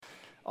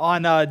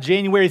On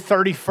January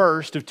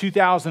 31st of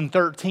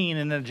 2013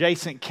 in an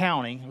adjacent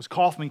county, it was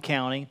Kaufman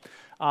County,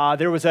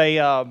 there was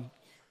a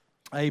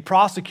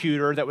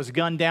prosecutor that was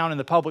gunned down in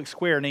the public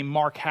square named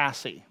Mark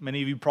Hasse.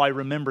 Many of you probably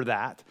remember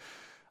that.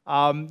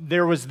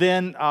 There was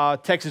then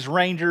Texas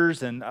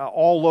Rangers and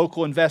all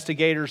local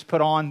investigators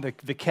put on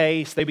the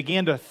case. They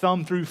began to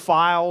thumb through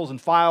files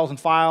and files and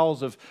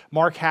files of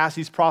Mark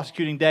Hasse's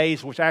prosecuting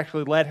days, which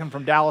actually led him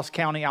from Dallas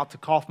County out to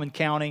Kaufman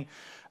County.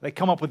 They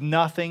come up with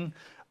nothing.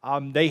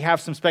 They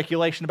have some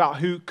speculation about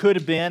who could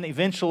have been.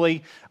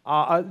 Eventually,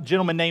 a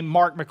gentleman named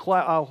Mark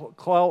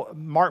McClellan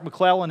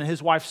and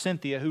his wife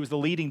Cynthia, who was the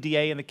leading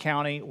DA in the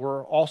county,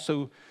 were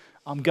also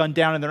gunned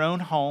down in their own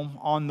home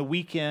on the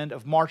weekend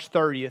of March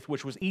 30th,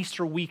 which was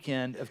Easter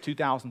weekend of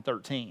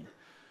 2013.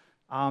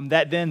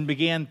 That then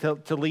began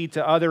to lead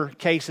to other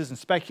cases and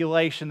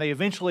speculation. They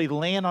eventually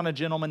land on a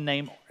gentleman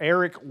named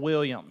Eric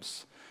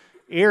Williams.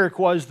 Eric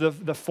was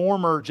the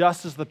former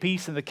justice of the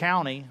peace in the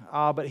county,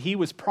 but he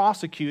was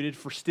prosecuted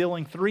for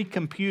stealing 3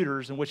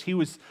 computers in which he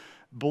was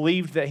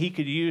believed that he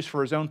could use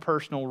for his own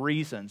personal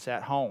reasons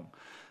at home.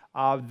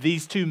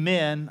 These 2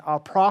 men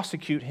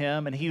prosecute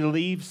him, and he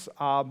leaves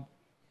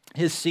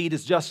his seat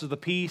as justice of the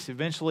peace.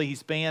 Eventually,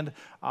 he's banned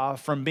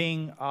from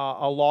being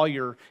a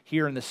lawyer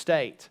here in the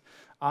state.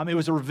 It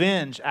was a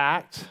revenge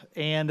act,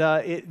 and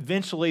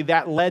eventually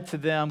that led to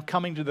them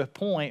coming to the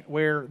point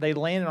where they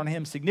landed on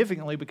him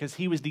significantly because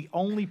he was the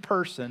only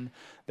person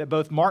that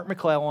both Mike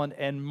McClellan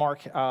and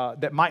Mark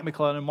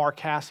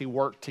Hasse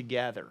worked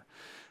together.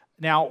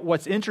 Now,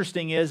 what's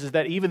interesting is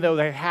that even though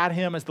they had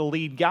him as the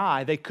lead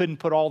guy, they couldn't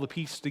put all the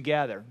pieces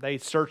together. They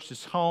searched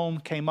his home,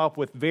 came up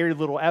with very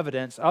little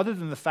evidence other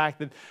than the fact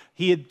that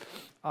he had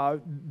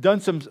done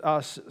some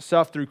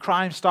stuff through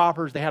Crime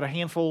Stoppers. They had a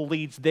handful of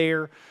leads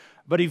there.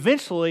 But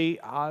eventually,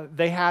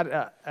 they had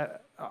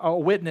a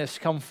witness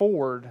come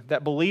forward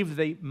that believed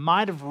they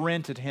might have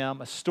rented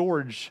him a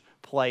storage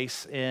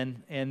place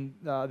in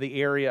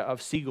the area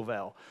of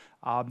Seagoville,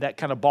 that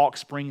kind of Balk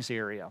Springs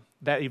area.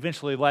 That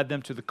eventually led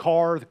them to the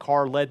car. The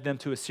car led them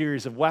to a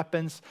series of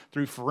weapons.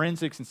 Through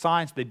forensics and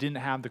science, they didn't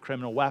have the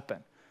criminal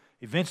weapon.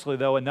 Eventually,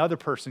 though, another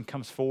person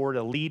comes forward,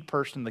 a lead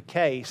person in the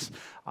case,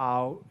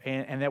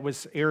 and that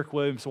was Eric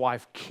Williams'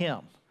 wife, Kim.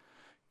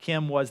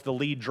 Kim was the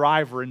lead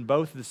driver in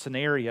both of the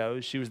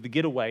scenarios. She was the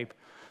getaway.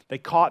 They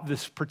caught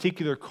this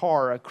particular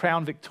car, a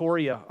Crown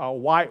Victoria, a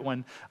white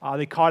one.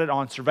 They caught it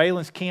on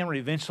surveillance camera.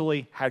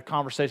 Eventually had a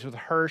conversation with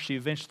her. She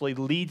eventually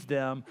leads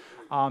them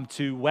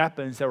to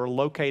weapons that were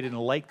located in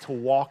Lake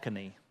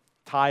Tawakoni,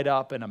 tied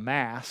up in a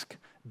mask,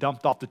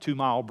 dumped off the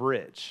 2-mile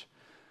bridge.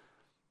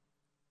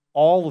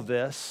 All of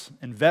this,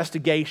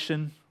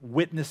 investigation,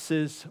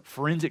 witnesses,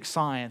 forensic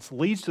science,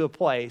 leads to a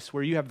place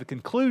where you have the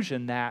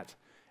conclusion that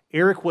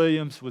Eric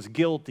Williams was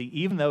guilty,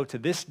 even though to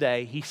this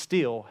day he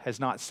still has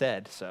not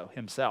said so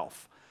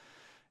himself.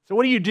 So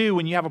what do you do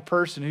when you have a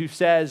person who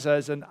says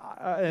as an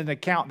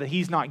account that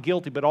he's not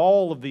guilty, but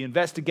all of the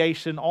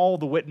investigation, all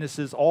the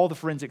witnesses, all the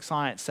forensic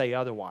science say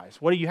otherwise?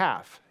 What do you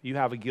have? You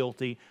have a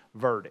guilty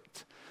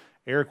verdict.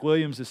 Eric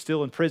Williams is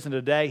still in prison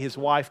today, his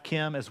wife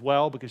Kim as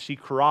well, because she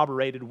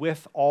corroborated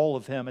with all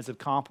of him as an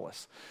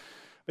accomplice.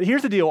 But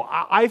here's the deal.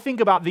 I think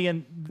about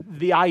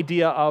the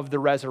idea of the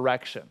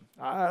resurrection.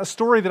 A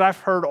story that I've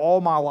heard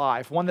all my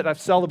life, one that I've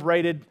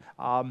celebrated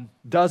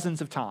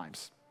dozens of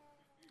times.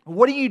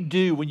 What do you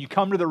do when you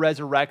come to the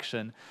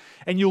resurrection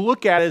and you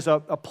look at it as a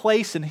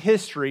place in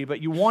history,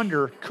 but you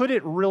wonder, could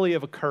it really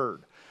have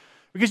occurred?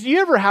 Because do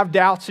you ever have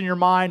doubts in your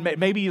mind,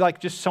 maybe like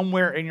just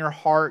somewhere in your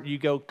heart, you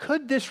go,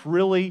 could this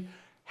really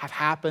have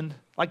happened?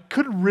 Like,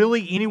 could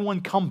really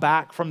anyone come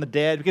back from the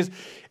dead? Because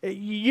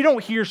you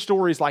don't hear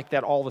stories like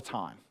that all the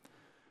time,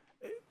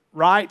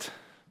 right?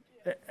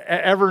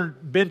 Ever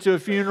been to a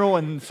funeral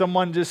and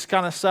someone just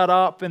kind of sat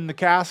up in the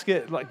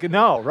casket? Like,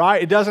 no,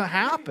 right? It doesn't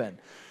happen.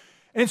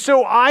 And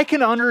so I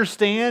can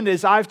understand,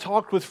 as I've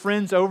talked with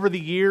friends over the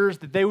years,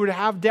 that they would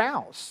have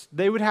doubts.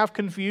 They would have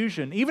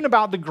confusion, even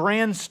about the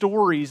grand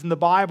stories in the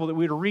Bible that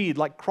we'd read,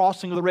 like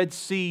crossing the Red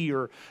Sea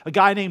or a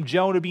guy named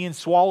Jonah being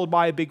swallowed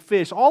by a big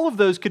fish. All of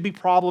those could be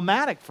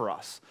problematic for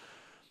us,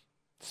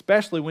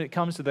 especially when it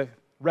comes to the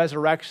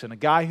resurrection, a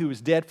guy who was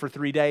dead for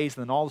 3 days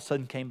and then all of a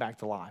sudden came back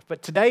to life.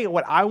 But today,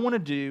 what I want to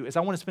do is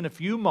I want to spend a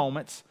few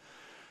moments.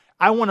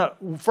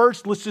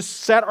 First, let's just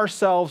set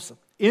ourselves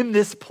in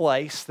this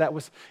place that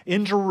was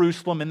in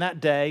Jerusalem in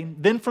that day.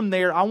 Then from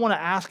there, I want to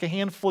ask a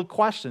handful of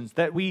questions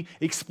that we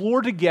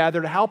explore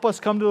together to help us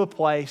come to a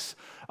place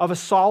of a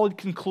solid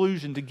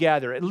conclusion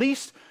together, at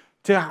least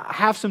to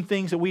have some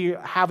things that we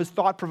have as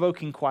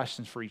thought-provoking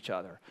questions for each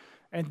other.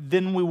 And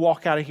then we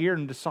walk out of here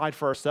and decide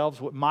for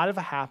ourselves what might have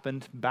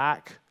happened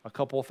back a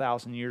couple of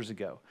thousand years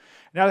ago.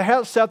 Now, to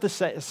help set the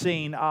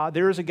scene,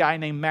 there is a guy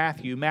named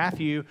Matthew.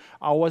 Matthew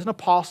was an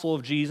apostle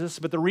of Jesus,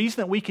 but the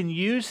reason that we can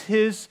use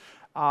his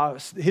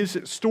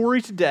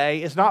story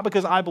today is not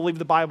because I believe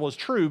the Bible is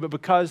true, but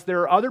because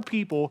there are other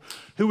people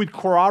who would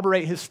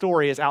corroborate his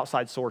story as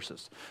outside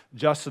sources.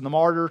 Justin the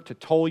Martyr,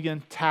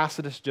 Tertullian,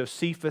 Tacitus,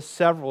 Josephus,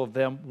 several of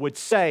them would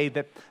say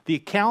that the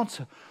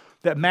accounts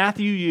that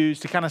Matthew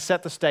used to kind of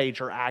set the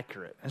stage are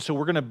accurate. And so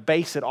we're going to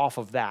base it off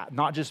of that,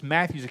 not just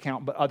Matthew's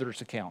account, but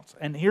others' accounts.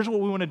 And here's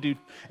what we want to do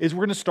is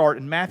we're going to start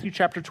in Matthew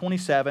chapter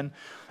 27,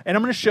 and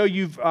I'm going to show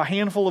you a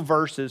handful of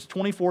verses,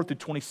 24 through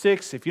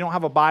 26. If you don't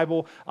have a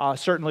Bible,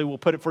 certainly we'll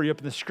put it for you up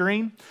on the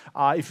screen.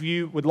 If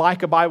you would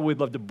like a Bible, we'd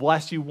love to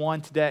bless you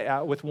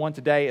with one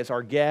today as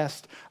our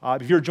guest.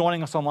 If you're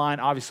joining us online,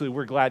 obviously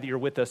we're glad that you're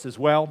with us as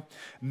well.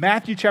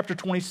 Matthew chapter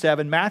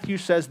 27, Matthew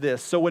says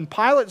this, "So when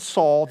Pilate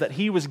saw that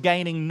he was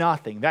gaining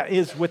nothing," that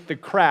is with the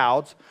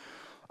crowds,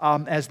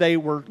 as they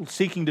were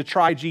seeking to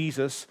try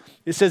Jesus,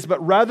 it says,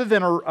 "But rather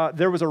than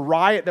there was a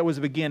riot that was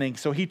beginning,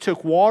 so he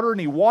took water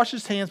and he washed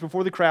his hands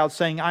before the crowd,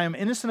 saying, 'I am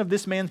innocent of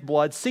this man's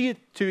blood. See it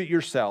to it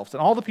yourselves.'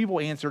 And all the people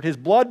answered, 'His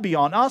blood be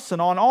on us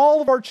and on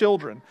all of our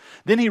children.'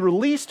 Then he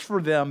released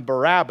for them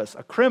Barabbas,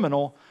 a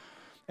criminal,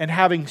 and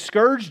having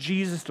scourged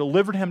Jesus,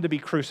 delivered him to be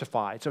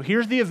crucified." So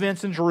here's the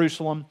events in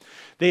Jerusalem.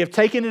 They have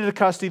taken into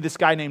custody this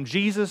guy named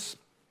Jesus,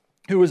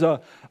 who was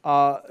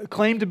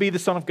claimed to be the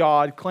Son of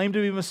God, claimed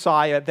to be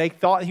Messiah. They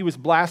thought he was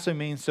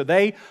blaspheming, so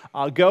they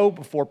go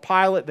before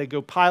Pilate. They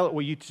go, "Pilate,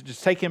 will you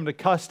just take him to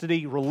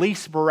custody,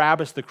 release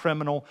Barabbas, the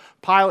criminal?"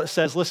 Pilate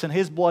says, "Listen,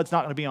 his blood's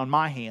not going to be on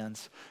my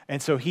hands."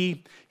 And so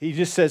he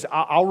just says,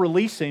 "I'll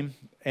release him."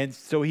 And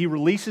so he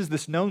releases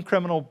this known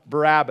criminal,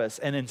 Barabbas,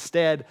 and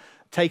instead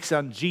takes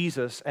on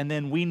Jesus, and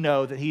then we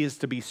know that he is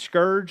to be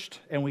scourged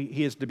and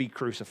he is to be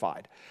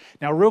crucified.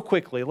 Now, real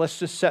quickly, let's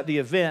just set the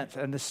event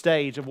and the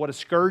stage of what a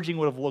scourging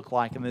would have looked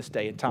like in this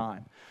day and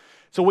time.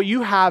 So what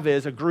you have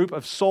is a group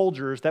of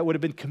soldiers that would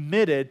have been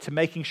committed to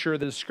making sure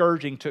that a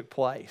scourging took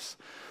place.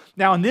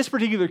 Now, in this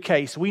particular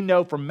case, we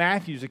know from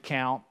Matthew's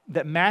account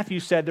that Matthew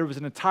said there was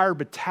an entire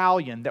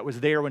battalion that was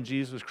there when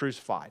Jesus was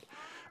crucified,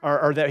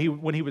 or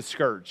when he was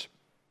scourged.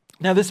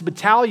 Now, this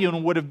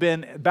battalion would have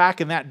been,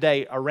 back in that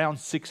day, around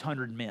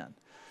 600 men.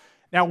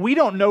 Now, we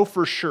don't know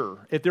for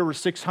sure if there were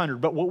 600,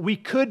 but what we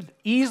could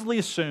easily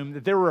assume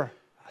that there were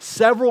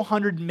several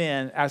hundred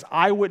men as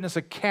eyewitness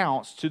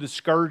accounts to the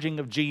scourging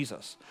of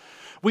Jesus.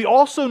 We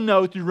also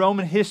know through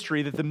Roman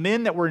history that the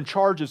men that were in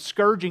charge of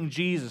scourging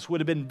Jesus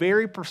would have been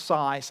very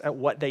precise at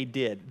what they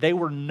did. They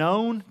were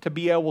known to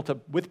be able to,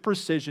 with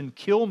precision,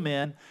 kill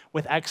men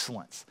with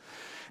excellence.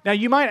 Now,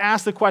 you might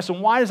ask the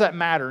question, why does that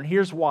matter? And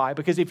here's why.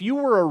 Because if you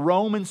were a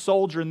Roman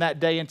soldier in that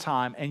day and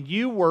time, and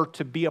you were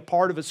to be a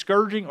part of a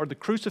scourging or the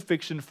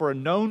crucifixion for a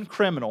known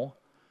criminal,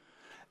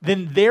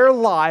 then their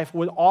life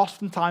would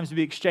oftentimes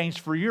be exchanged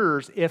for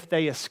yours if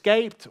they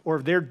escaped or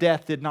if their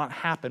death did not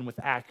happen with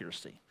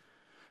accuracy.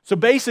 So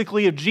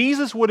basically, if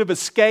Jesus would have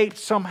escaped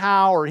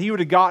somehow or he would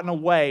have gotten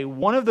away,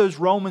 one of those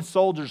Roman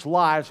soldiers'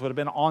 lives would have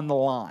been on the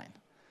line.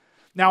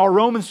 Now, a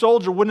Roman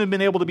soldier wouldn't have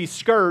been able to be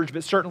scourged,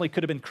 but certainly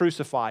could have been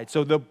crucified.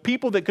 So the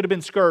people that could have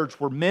been scourged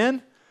were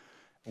men,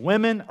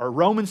 women, or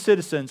Roman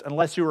citizens,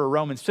 unless you were a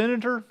Roman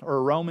senator or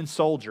a Roman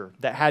soldier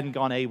that hadn't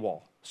gone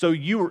AWOL. So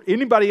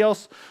anybody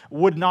else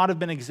would not have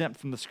been exempt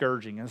from the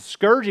scourging. And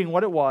scourging,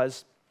 what it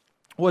was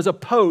a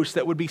post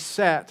that would be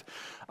set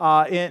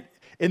in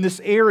this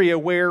area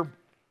where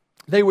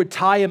they would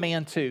tie a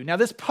man to. Now,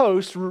 this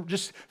post,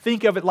 just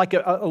think of it like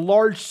a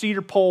large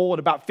cedar pole at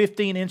about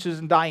 15 inches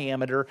in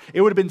diameter. It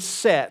would have been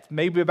set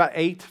maybe about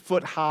 8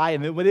 foot high.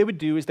 And then what they would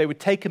do is they would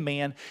take a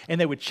man and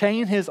they would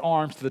chain his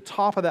arms to the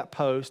top of that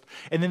post,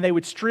 and then they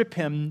would strip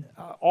him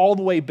all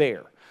the way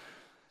bare.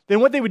 Then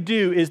what they would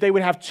do is they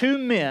would have two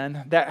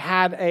men that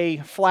had a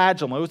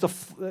flagellum. It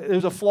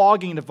was a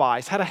flogging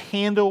device, had a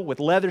handle with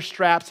leather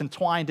straps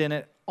entwined in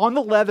it. On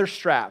the leather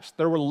straps,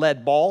 there were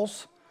lead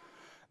balls.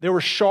 There were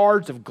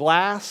shards of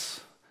glass,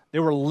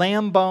 there were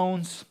lamb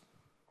bones,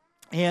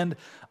 and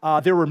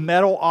there were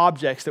metal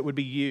objects that would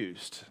be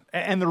used.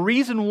 And the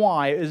reason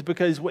why is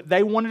because what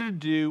they wanted to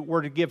do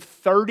were to give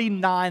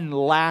 39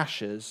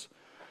 lashes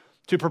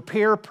to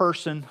prepare a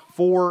person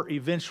for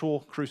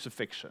eventual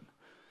crucifixion.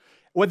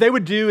 What they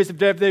would do is if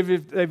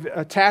they've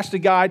attached a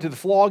guy to the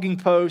flogging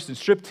post and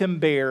stripped him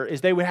bare,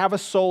 is they would have a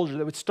soldier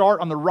that would start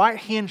on the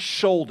right-hand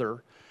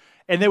shoulder,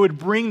 and they would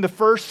bring the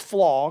first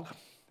flog,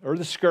 or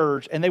the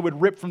scourge, and they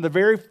would rip from the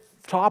very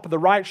top of the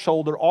right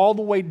shoulder all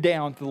the way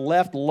down to the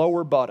left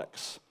lower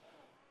buttocks.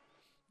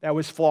 That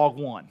was flog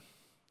one.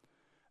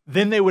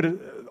 Then they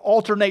would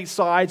alternate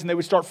sides, and they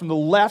would start from the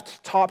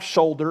left top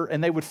shoulder,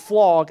 and they would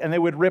flog, and they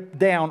would rip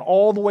down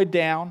all the way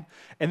down,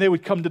 and they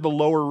would come to the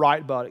lower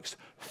right buttocks.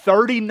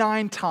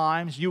 39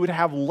 times you would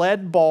have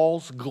lead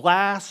balls,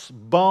 glass,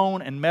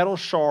 bone, and metal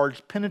shards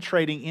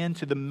penetrating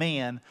into the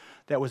man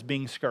that was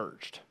being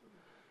scourged.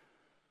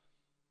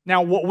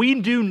 Now, what we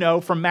do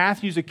know from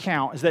Matthew's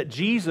account is that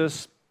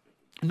Jesus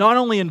not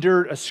only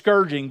endured a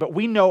scourging, but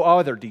we know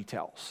other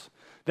details.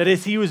 That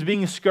as he was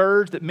being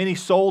scourged, that many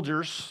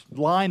soldiers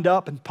lined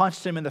up and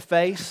punched him in the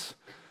face.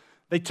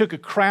 They took a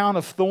crown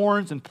of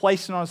thorns and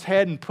placed it on his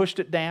head and pushed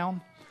it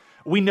down.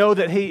 We know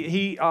that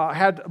he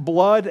had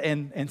blood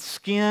and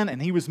skin, and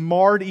he was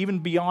marred even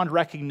beyond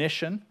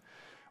recognition.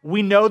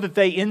 We know that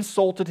they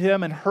insulted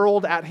him and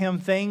hurled at him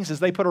things as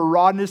they put a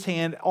rod in his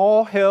hand.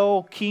 "All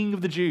hail, King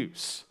of the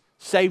Jews.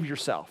 Save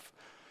yourself."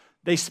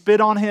 They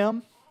spit on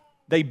him.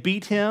 They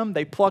beat him,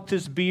 they plucked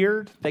his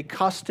beard, they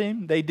cussed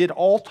him, they did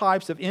all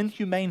types of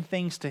inhumane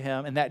things to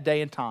him in that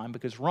day and time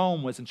because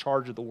Rome was in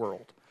charge of the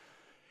world.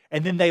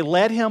 And then they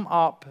led him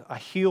up a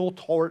hill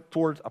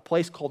towards a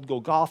place called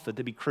Golgotha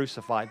to be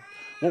crucified.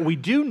 What we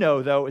do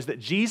know, though, is that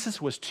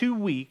Jesus was too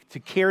weak to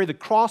carry the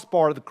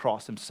crossbar of the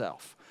cross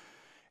himself.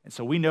 And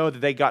so we know that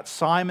they got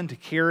Simon to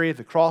carry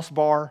the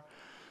crossbar,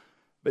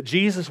 but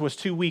Jesus was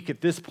too weak at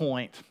this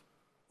point.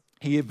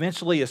 He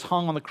eventually is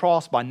hung on the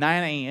cross by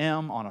 9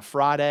 a.m. on a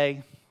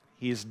Friday.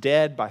 He is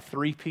dead by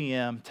 3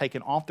 p.m.,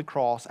 taken off the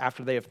cross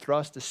after they have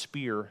thrust a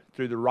spear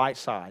through the right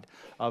side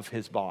of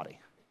his body.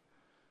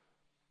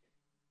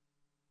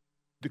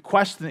 The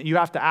question that you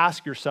have to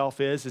ask yourself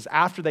is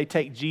after they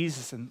take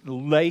Jesus and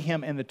lay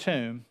him in the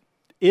tomb,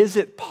 is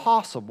it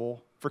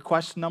possible, for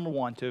question number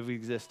one, to have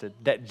existed,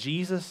 that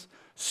Jesus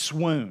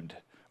swooned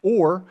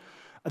or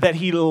that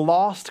he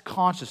lost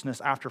consciousness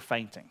after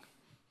fainting?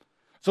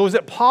 So is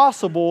it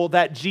possible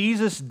that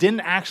Jesus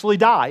didn't actually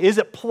die? Is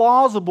it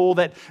plausible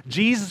that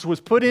Jesus was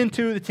put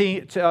into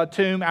the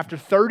tomb after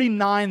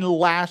 39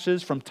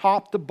 lashes from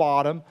top to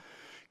bottom,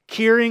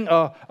 carrying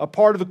a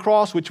part of the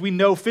cross, which we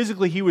know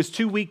physically he was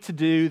too weak to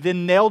do,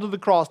 then nailed to the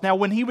cross? Now,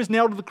 when he was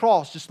nailed to the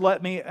cross, just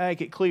let me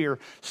make it clear,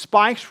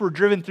 spikes were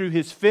driven through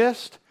his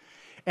fist,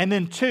 and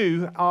then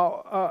two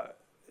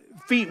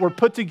feet were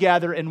put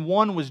together, and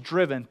one was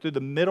driven through the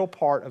middle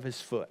part of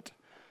his foot.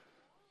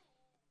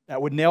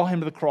 That would nail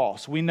him to the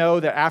cross. We know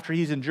that after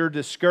he's endured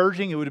this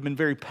scourging, it would have been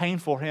very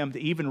painful for him to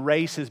even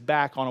raise his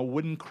back on a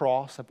wooden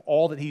cross of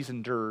all that he's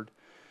endured.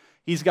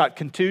 He's got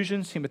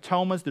contusions,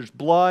 hematomas, there's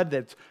blood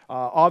that's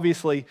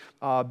obviously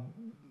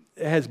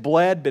has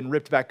bled, been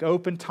ripped back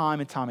open time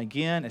and time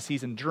again as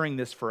he's enduring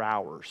this for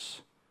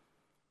hours.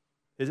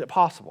 Is it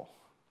possible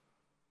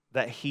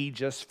that he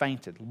just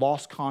fainted,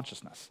 lost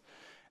consciousness?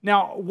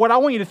 Now, what I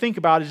want you to think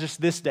about is just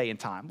this day and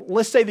time.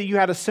 Let's say that you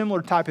had a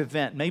similar type of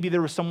event. Maybe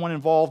there was someone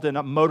involved in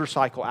a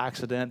motorcycle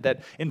accident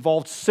that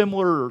involved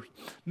similar, or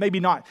maybe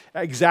not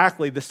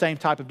exactly the same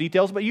type of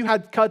details, but you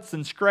had cuts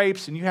and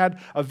scrapes and you had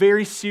a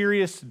very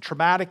serious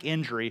traumatic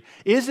injury.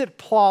 Is it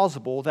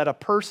plausible that a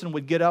person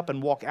would get up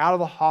and walk out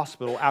of the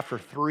hospital after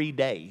 3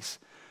 days?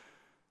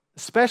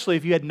 Especially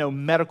if you had no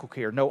medical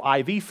care, no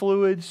IV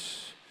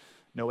fluids,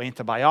 no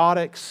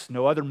antibiotics,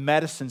 no other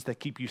medicines that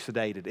keep you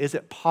sedated. Is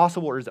it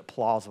possible or is it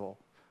plausible?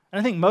 And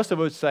I think most of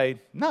us would say,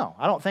 no,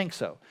 I don't think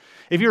so.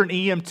 If you're an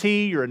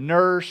EMT, you're a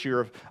nurse,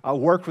 you've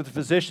worked with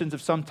physicians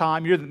of some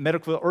time, you're the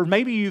medical, or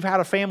maybe you've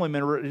had a family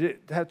member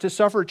to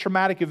suffer a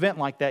traumatic event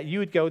like that, you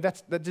would go,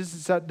 that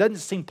just doesn't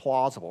seem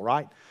plausible,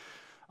 right?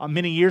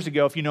 Many years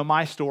ago, if you know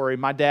my story,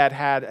 my dad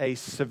had a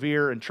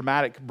severe and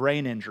traumatic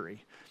brain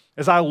injury.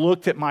 As I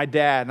looked at my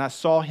dad and I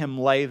saw him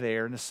lay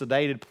there in a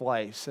sedated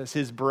place, as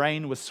his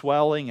brain was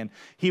swelling and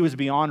he was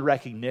beyond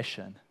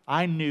recognition,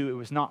 I knew it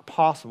was not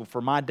possible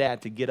for my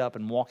dad to get up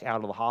and walk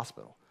out of the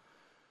hospital.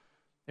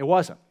 It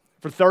wasn't.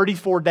 For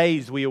 34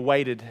 days, we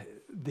awaited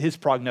his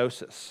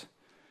prognosis.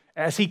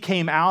 As he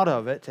came out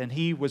of it and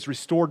he was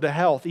restored to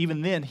health,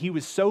 even then, he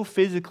was so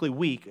physically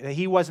weak that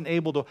he wasn't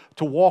able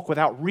to walk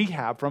without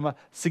rehab from a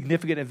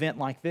significant event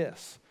like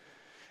this.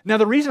 Now,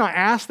 the reason I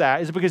ask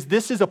that is because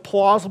this is a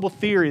plausible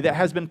theory that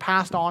has been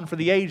passed on for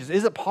the ages.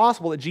 Is it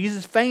possible that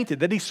Jesus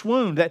fainted, that he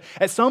swooned, that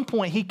at some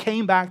point he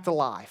came back to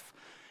life?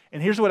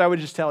 And here's what I would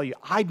just tell you.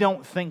 I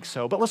don't think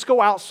so. But let's go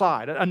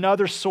outside,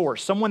 another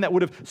source, someone that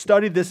would have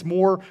studied this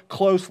more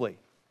closely.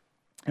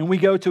 And we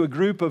go to a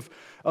group of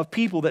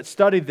people that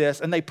studied this,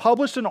 and they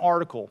published an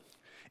article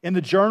in the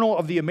Journal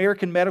of the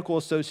American Medical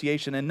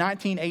Association in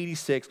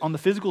 1986 on the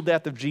physical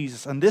death of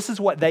Jesus. And this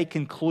is what they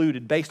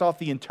concluded based off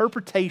the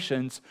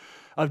interpretations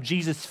of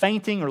Jesus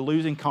fainting or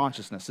losing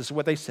consciousness. This is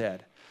what they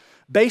said.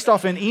 Based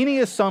off in any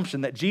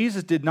assumption that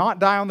Jesus did not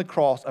die on the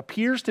cross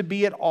appears to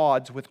be at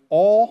odds with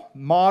all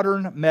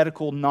modern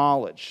medical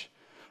knowledge.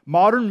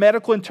 Modern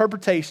medical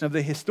interpretation of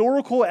the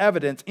historical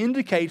evidence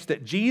indicates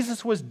that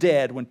Jesus was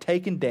dead when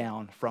taken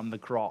down from the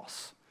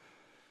cross.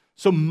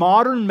 So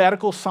modern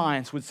medical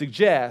science would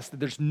suggest that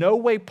there's no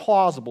way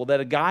plausible that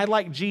a guy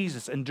like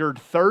Jesus endured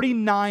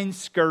 39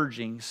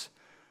 scourgings,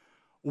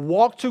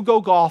 walked to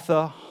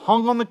Golgotha,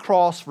 hung on the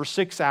cross for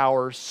 6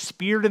 hours,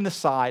 speared in the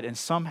side, and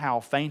somehow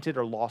fainted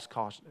or lost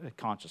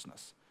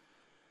consciousness.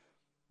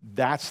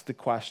 That's the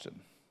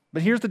question.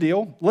 But here's the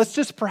deal. Let's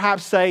just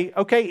perhaps say,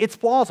 okay, it's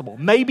plausible.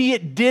 Maybe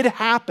it did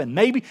happen.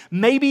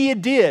 Maybe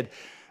it did.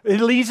 It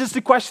leads us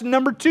to question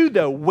number 2,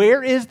 though.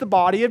 Where is the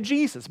body of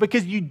Jesus?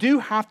 Because you do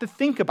have to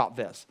think about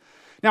this.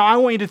 Now, I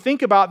want you to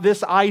think about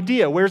this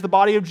idea. Where's the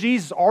body of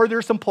Jesus? Are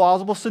there some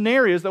plausible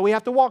scenarios that we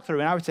have to walk through?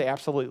 And I would say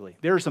absolutely.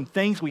 There are some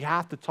things we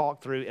have to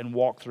talk through and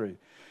walk through.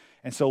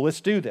 And so let's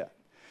do that.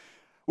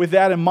 With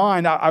that in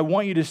mind, I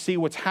want you to see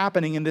what's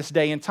happening in this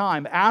day and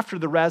time. After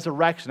the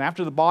resurrection,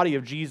 after the body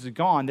of Jesus is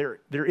gone,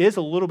 there is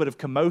a little bit of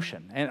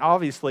commotion. And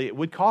obviously, it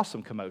would cause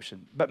some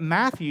commotion. But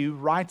Matthew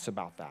writes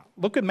about that.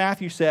 Look what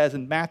Matthew says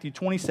in Matthew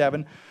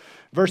 27,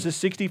 verses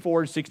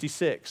 64 and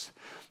 66.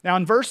 Now,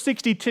 in verse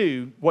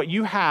 62, what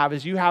you have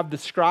is you have the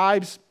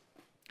scribes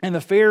and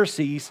the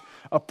Pharisees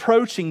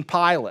approaching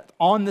Pilate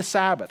on the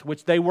Sabbath,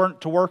 which they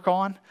weren't to work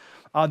on.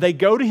 They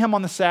go to him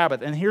on the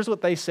Sabbath, and here's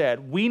what they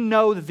said. We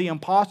know that the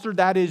impostor,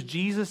 that is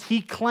Jesus, he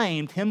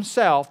claimed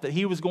himself that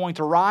he was going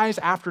to rise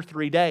after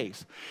 3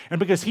 days. And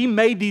because he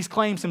made these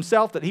claims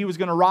himself that he was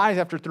going to rise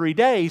after 3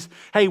 days,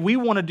 hey, we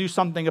want to do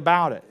something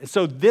about it.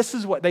 So this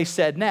is what they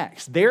said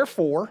next.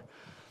 Therefore,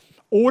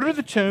 order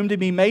the tomb to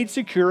be made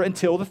secure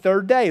until the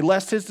 3rd day,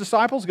 lest his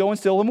disciples go and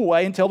steal him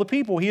away and tell the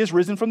people he is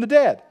risen from the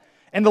dead.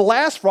 And the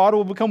last fraud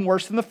will become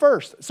worse than the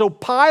first. So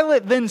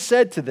Pilate then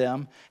said to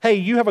them, hey,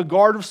 you have a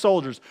guard of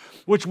soldiers,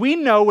 which we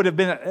know would have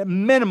been a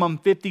minimum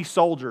 50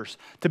 soldiers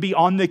to be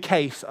on the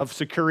case of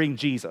securing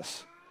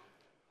Jesus.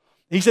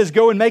 He says,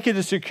 go and make it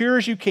as secure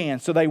as you can.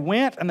 So they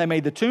went and they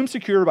made the tomb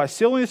secure by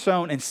sealing the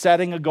stone and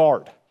setting a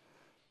guard.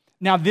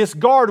 Now this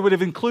guard would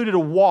have included a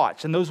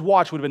watch, and those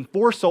watch would have been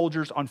 4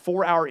 soldiers on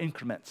 4-hour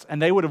increments.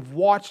 And they would have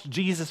watched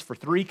Jesus for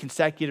 3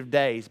 consecutive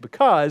days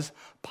because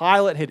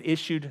Pilate had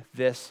issued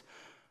this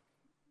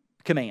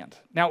command.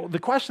 Now, the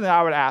question that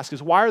I would ask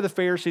is, why are the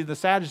Pharisees and the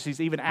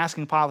Sadducees even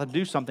asking Pilate to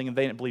do something if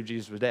they didn't believe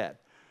Jesus was dead?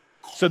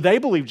 So they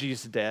believe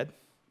Jesus is dead.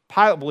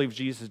 Pilate believes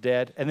Jesus is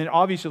dead. And then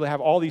obviously they have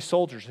all these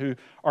soldiers who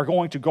are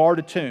going to guard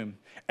a tomb.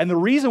 And the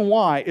reason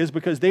why is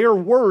because they are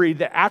worried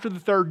that after the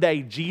 3rd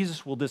day,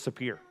 Jesus will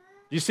disappear.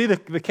 You see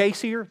the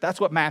case here?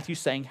 That's what Matthew's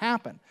saying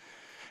happened.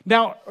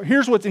 Now,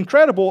 here's what's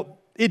incredible.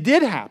 It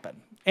did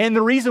happen. And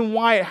the reason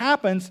why it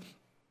happens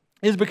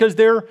is because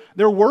they're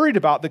worried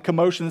about the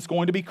commotion that's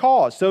going to be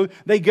caused. So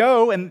they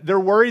go and they're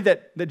worried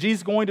that Jesus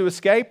is going to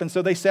escape, and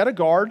so they set a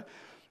guard.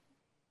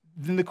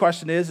 Then the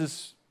question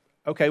is,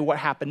 okay, what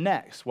happened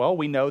next? Well,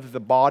 we know that the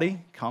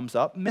body comes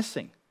up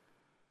missing.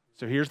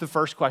 So here's the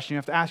first question you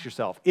have to ask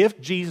yourself. If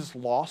Jesus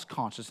lost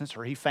consciousness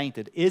or he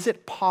fainted, is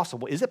it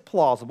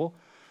plausible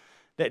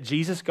that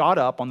Jesus got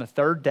up on the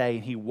 3rd day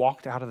and he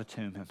walked out of the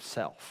tomb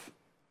himself?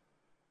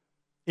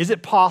 Is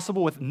it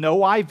possible with no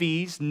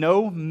IVs,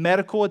 no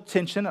medical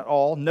attention at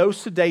all, no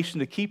sedation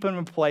to keep him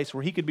in place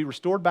where he could be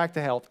restored back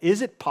to health?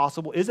 Is it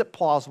plausible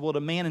that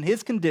a man in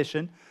his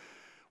condition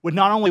would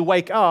not only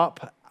wake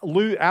up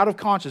out of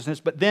consciousness,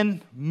 but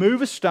then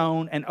move a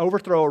stone and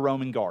overthrow a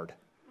Roman guard?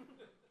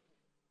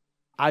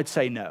 I'd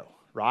say no,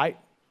 right?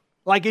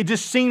 Like, it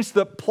just seems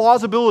the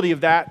plausibility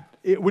of that,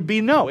 it would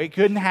be no, it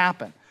couldn't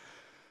happen.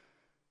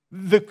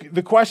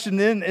 The question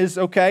then is,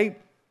 okay,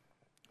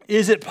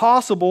 is it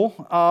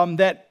possible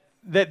that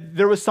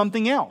there was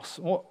something else?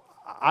 Well,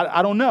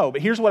 I don't know,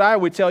 but here's what I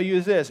would tell you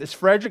is this. It's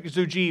Frederick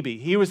Zugibe.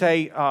 He was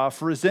a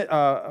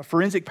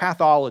forensic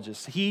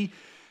pathologist.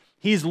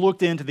 He's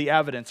looked into the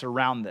evidence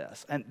around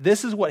this, and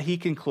this is what he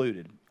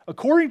concluded.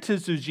 According to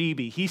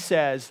Zugibe, he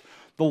says,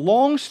 the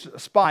long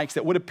spikes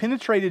that would have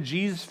penetrated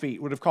Jesus'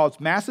 feet would have caused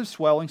massive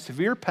swelling,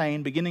 severe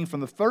pain, beginning from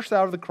the first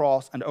hour of the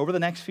cross and over the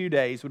next few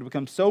days, would have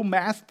become so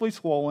massively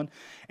swollen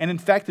and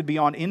infected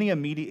beyond any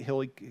immediate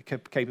healing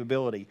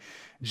capability.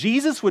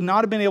 Jesus would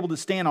not have been able to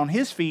stand on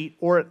his feet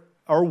or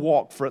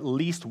walk for at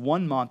least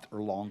 1 month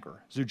or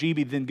longer.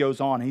 Zugibe then goes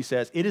on and he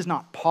says, it is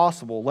not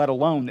possible, let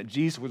alone that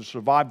Jesus would have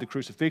survived the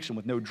crucifixion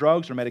with no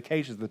drugs or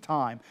medications at the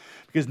time,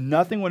 because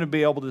nothing would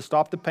be able to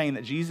stop the pain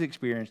that Jesus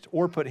experienced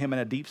or put him in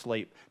a deep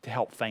sleep to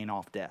help feign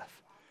off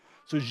death.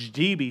 So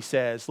Zugibe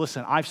says,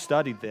 listen, I've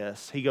studied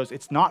this. He goes,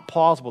 it's not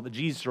plausible that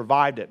Jesus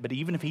survived it, but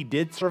even if he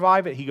did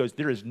survive it, he goes,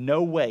 there is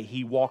no way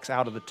he walks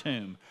out of the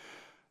tomb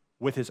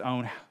with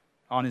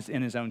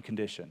in his own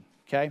condition.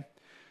 Okay?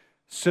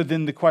 So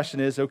then the question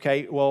is,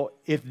 okay, well,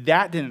 if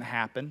that didn't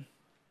happen,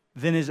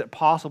 then is it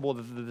possible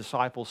that the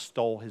disciples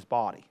stole his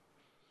body?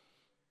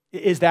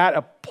 Is that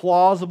a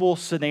plausible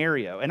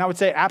scenario? And I would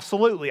say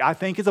absolutely. I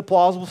think it's a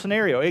plausible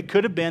scenario. It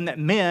could have been that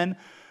men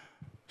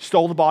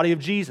stole the body of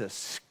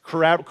Jesus,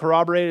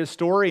 corroborated his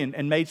story,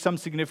 and made some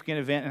significant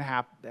event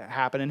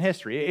happen in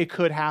history. It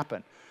could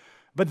happen.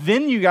 But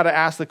then you got to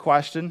ask the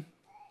question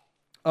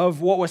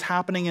of what was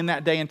happening in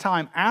that day and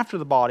time after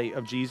the body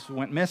of Jesus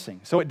went missing.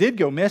 So it did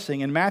go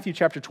missing. In Matthew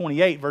chapter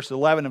 28, verses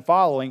 11 and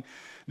following,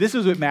 this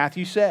is what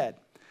Matthew said.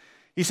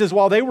 He says,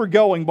 while they were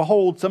going,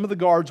 behold, some of the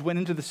guards went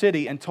into the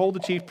city and told the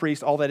chief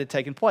priests all that had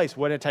taken place.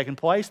 What had taken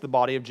place? The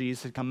body of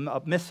Jesus had come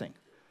up missing.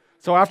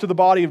 So after the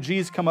body of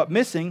Jesus come up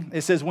missing,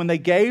 it says, when they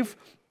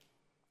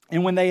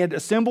had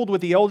assembled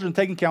with the elders and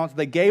taken counsel,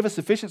 they gave a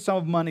sufficient sum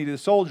of money to the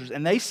soldiers,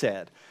 and they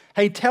said,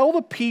 hey, tell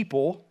the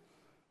people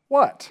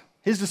what?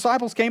 His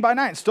disciples came by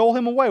night and stole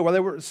him away while they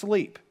were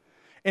asleep.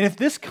 And if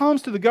this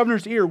comes to the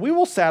governor's ear, we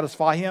will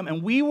satisfy him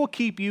and we will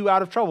keep you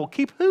out of trouble.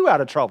 Keep who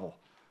out of trouble?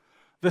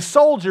 The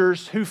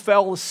soldiers who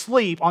fell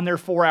asleep on their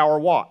 4-hour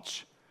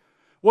watch.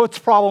 What's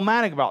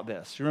problematic about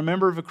this? You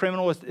remember if a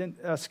criminal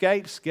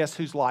escapes, guess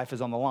whose life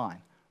is on the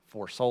line?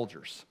 4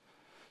 soldiers.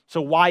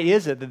 So why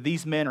is it that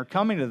these men are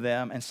coming to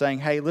them and saying,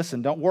 hey,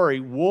 listen, don't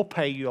worry, we'll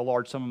pay you a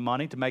large sum of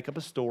money to make up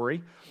a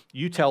story.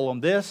 You tell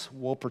them this,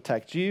 we'll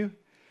protect you.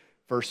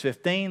 Verse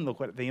 15, look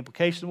what the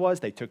implication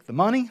was. They took the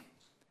money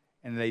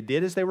and they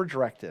did as they were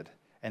directed.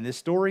 And this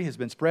story has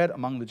been spread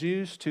among the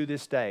Jews to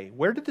this day.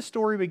 Where did the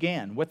story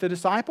begin? With the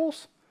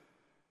disciples?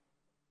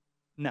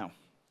 No.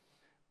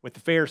 with the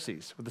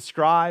Pharisees, with the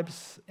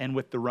scribes, and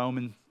with the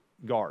Roman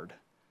guard.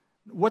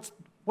 What's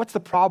the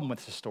problem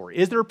with this story?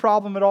 Is there a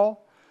problem at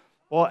all?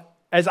 Well,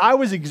 as I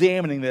was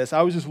examining this,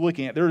 I was just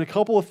looking at, there were a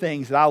couple of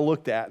things that I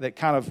looked at that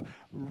kind of,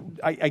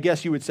 I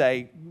guess you would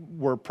say,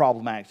 were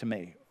problematic to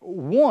me.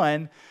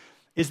 One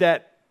is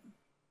that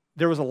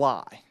there was a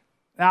lie.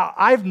 Now,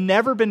 I've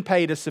never been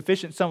paid a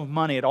sufficient sum of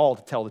money at all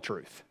to tell the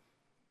truth.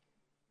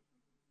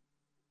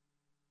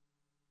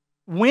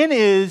 When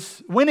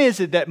is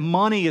it that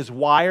money is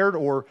wired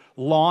or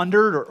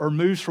laundered or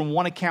moves from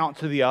one account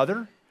to the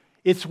other?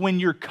 It's when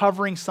you're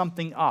covering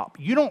something up.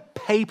 You don't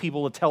pay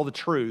people to tell the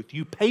truth.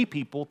 You pay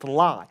people to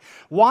lie.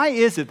 Why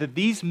is it that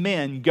these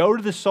men go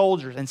to the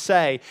soldiers and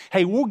say,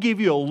 hey, we'll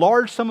give you a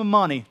large sum of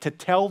money to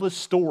tell the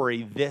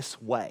story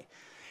this way?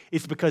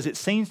 It's because it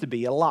seems to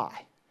be a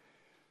lie.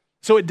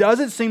 So it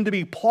doesn't seem to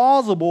be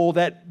plausible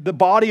that the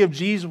body of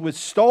Jesus was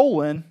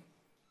stolen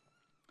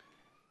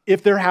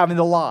if they're having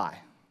to lie.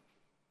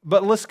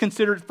 But let's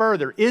consider it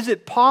further. Is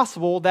it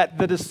possible that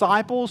the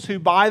disciples who,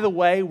 by the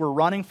way, were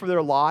running for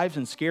their lives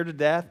and scared to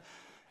death,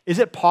 is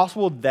it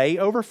possible they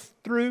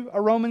overthrew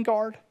a Roman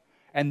guard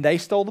and they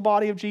stole the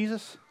body of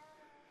Jesus?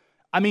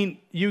 I mean,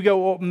 you go,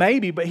 well,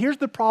 maybe, but here's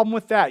the problem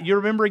with that. You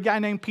remember a guy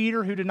named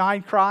Peter who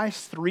denied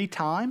Christ 3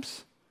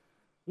 times?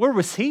 Where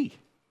was he?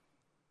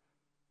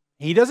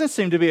 He doesn't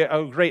seem to be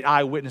a great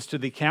eyewitness to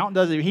the account,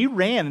 does he? He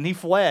ran and he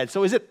fled.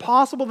 So is it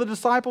possible the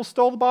disciples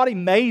stole the body?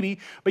 Maybe,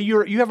 but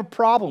you have a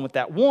problem with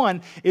that.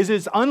 One is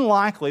it's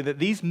unlikely that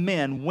these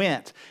men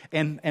went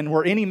and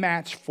were any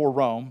match for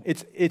Rome.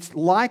 It's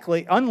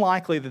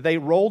unlikely that they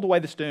rolled away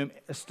the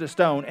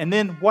stone, and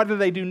then what do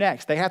they do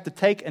next? They have to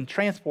take and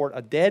transport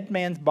a dead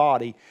man's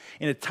body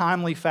in a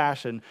timely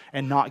fashion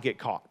and not get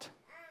caught.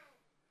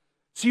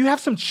 So you have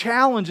some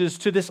challenges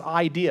to this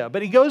idea,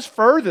 but it goes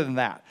further than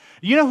that.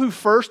 You know who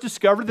first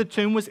discovered the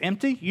tomb was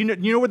empty? You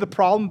know where the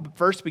problem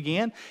first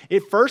began?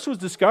 It first was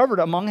discovered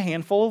among a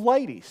handful of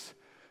ladies.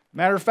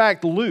 Matter of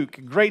fact, Luke,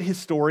 a great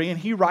historian,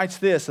 he writes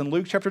this in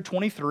Luke chapter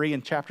 23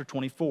 and chapter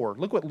 24.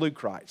 Look what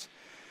Luke writes.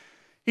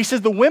 He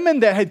says, the women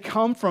that had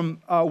come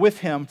with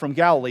him from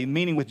Galilee,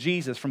 meaning with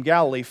Jesus from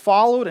Galilee,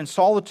 followed and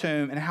saw the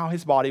tomb and how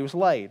his body was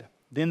laid.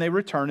 Then they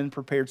returned and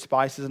prepared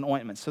spices and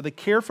ointments. So they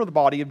cared for the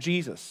body of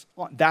Jesus.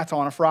 That's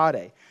on a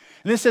Friday.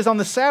 And it says, on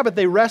the Sabbath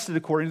they rested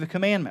according to the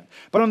commandment.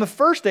 But on the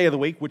first day of the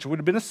week, which would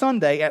have been a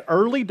Sunday, at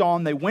early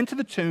dawn they went to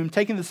the tomb,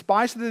 taking the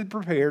spices that they had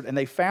prepared, and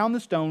they found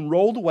the stone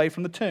rolled away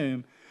from the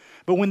tomb.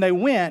 But when they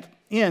went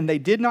in, they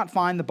did not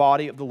find the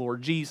body of the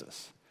Lord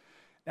Jesus.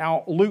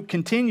 Now, Luke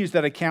continues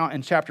that account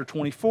in chapter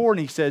 24,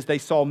 and he says they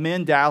saw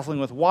men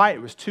dazzling with white.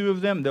 It was 2 of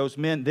them. Those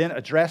men then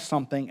addressed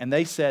something, and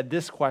they said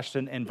this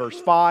question in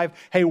verse 5,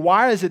 hey,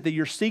 why is it that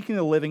you're seeking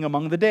the living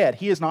among the dead?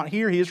 He is not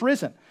here, he is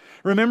risen.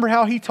 Remember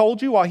how he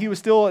told you while he was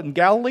still in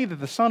Galilee that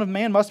the Son of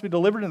Man must be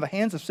delivered into the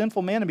hands of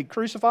sinful men and be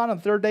crucified on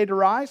the 3rd day to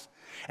rise?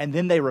 And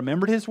then they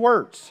remembered his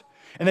words.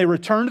 And they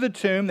returned to the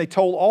tomb. They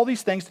told all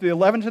these things to the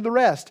 11 to the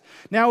rest.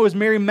 Now it was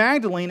Mary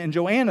Magdalene and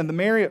Joanna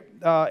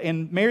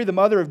and Mary the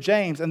mother of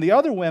James and the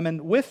other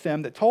women with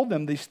them that told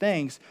them these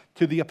things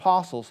to the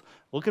apostles.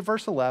 Look at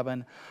verse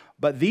 11.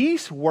 But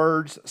these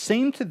words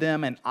seemed to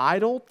them an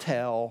idle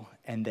tale,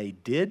 and they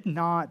did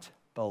not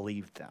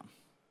believe them.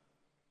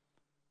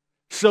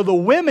 So the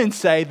women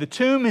say the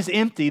tomb is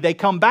empty. They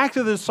come back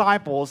to the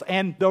disciples,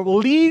 and the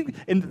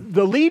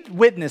lead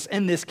witness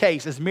in this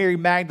case is Mary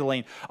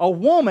Magdalene, a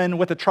woman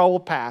with a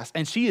troubled past,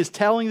 and she is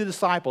telling the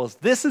disciples,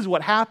 this is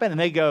what happened, and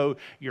they go,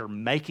 you're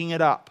making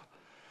it up.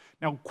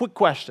 Now, quick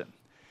question.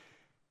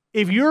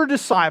 If you're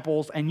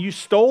disciples and you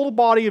stole the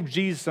body of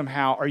Jesus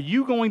somehow, are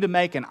you going to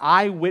make an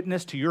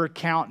eyewitness to your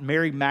account,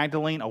 Mary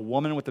Magdalene, a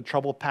woman with a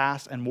troubled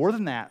past, and more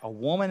than that, a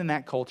woman in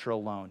that culture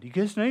alone? Do you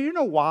guys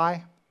know,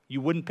 why you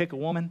wouldn't pick a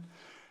woman?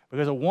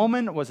 Because a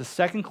woman was a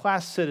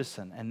second-class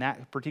citizen in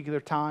that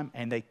particular time,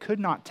 and they could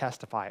not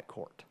testify at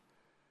court.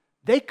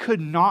 They could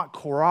not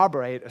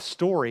corroborate a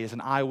story as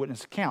an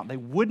eyewitness account. They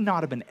would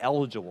not have been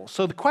eligible.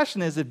 So the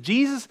question is, if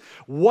Jesus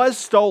was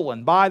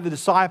stolen by the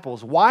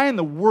disciples, why in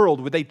the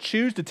world would they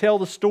choose to tell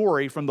the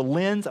story from the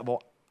lens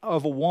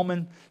of a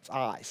woman's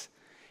eyes?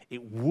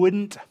 It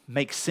wouldn't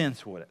make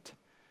sense, would it?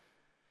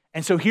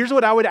 And so here's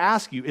what I would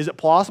ask you. Is it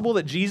plausible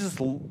that Jesus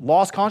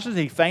lost consciousness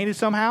and he fainted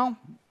somehow?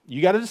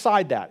 You got to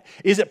decide that.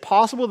 Is it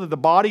possible that the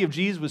body of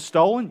Jesus was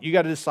stolen? You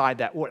got to decide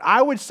that. What I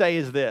would say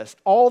is this.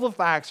 All the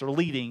facts are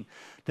leading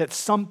that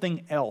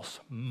something else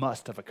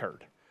must have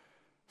occurred.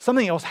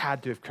 Something else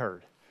had to have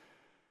occurred.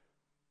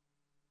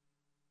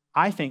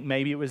 I think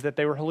maybe it was that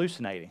they were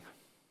hallucinating.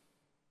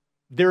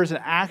 There's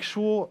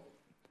actual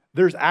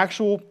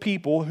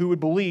people who would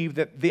believe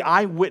that the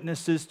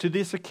eyewitnesses to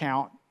this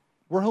account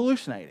were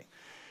hallucinating.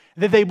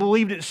 That they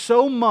believed it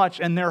so much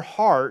in their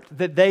heart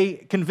that they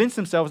convinced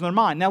themselves in their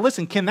mind. Now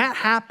listen, can that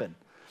happen?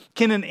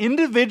 Can an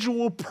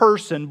individual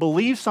person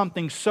believe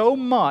something so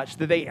much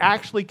that they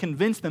actually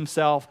convince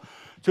themselves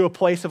to a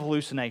place of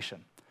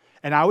hallucination?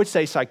 And I would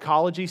say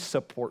psychology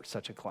supports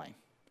such a claim.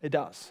 It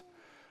does.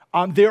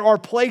 There are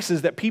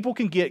places that people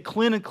can get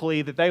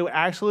clinically that they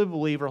actually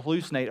believe or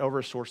hallucinate over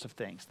a source of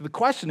things. The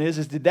question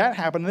is did that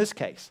happen in this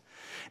case?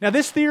 Now,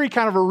 this theory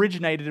kind of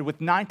originated with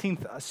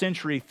 19th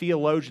century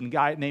theologian, a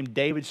guy named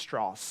David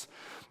Strauss.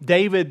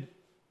 David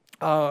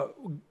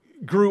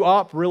grew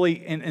up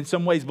really in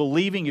some ways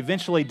believing,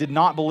 eventually did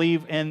not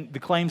believe in the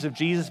claims of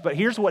Jesus, but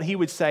here's what he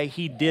would say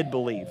he did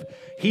believe.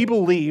 He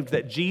believed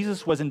that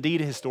Jesus was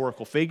indeed a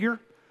historical figure.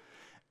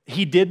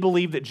 He did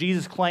believe that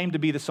Jesus claimed to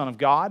be the Son of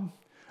God.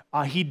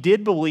 He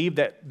did believe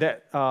that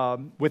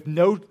with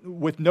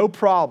no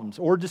problems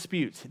or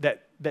disputes,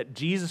 that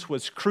Jesus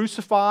was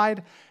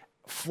crucified,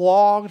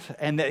 flogged,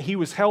 and that he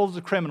was held as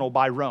a criminal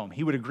by Rome.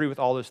 He would agree with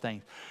all those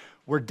things.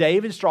 Where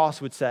David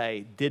Strauss would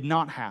say did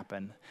not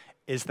happen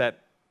is that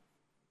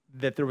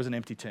there was an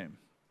empty tomb.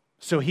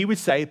 So he would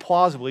say,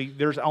 plausibly,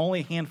 there's only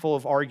a handful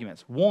of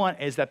arguments. One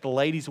is that the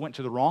ladies went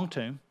to the wrong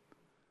tomb,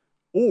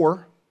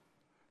 or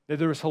that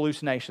there was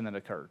hallucination that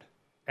occurred.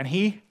 And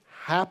he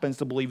happens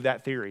to believe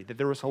that theory, that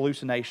there was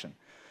hallucination.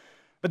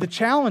 But the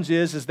challenge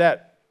is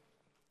that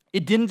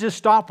it didn't just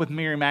stop with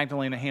Mary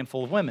Magdalene and a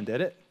handful of women,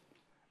 did it?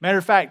 Matter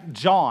of fact,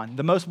 John,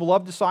 the most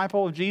beloved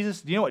disciple of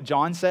Jesus, do you know what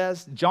John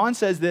says? John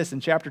says this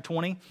in chapter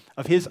 20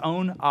 of his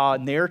own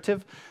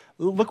narrative.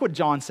 Look what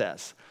John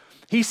says.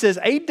 He says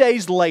 8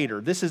 days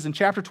later, this is in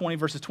chapter 20,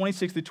 verses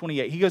 26 through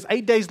 28. He goes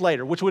 8 days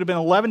later, which would have been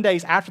 11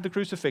 days after the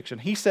crucifixion.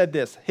 He said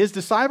this, his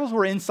disciples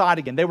were inside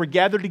again. They were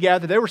gathered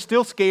together. They were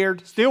still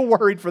scared, still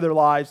worried for their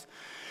lives.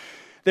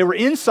 They were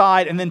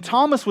inside, and then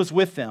Thomas was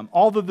with them.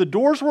 Although the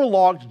doors were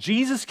locked,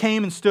 Jesus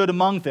came and stood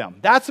among them.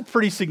 That's a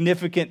pretty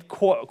significant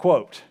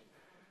quote.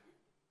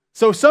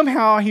 So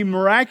somehow he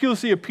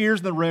miraculously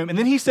appears in the room, and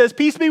then he says,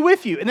 peace be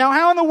with you. And now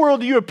how in the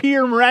world do you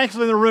appear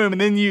miraculously in the room and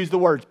then use the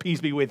words,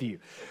 peace be with you?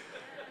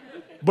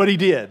 But he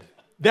did.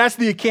 That's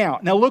the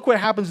account. Now look what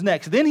happens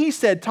next. Then he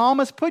said,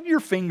 Thomas, put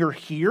your finger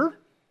here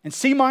and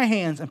see my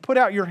hands, and put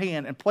out your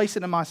hand and place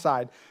it in my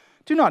side.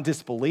 Do not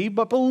disbelieve,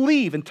 but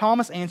believe. And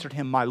Thomas answered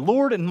him, my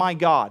Lord and my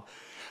God.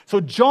 So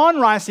John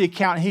writes the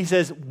account, and he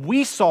says,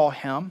 we saw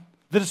him.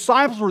 The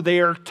disciples were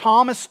there.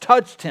 Thomas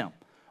touched him.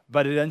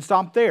 But it doesn't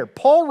stop there.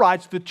 Paul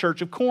writes to the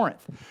church of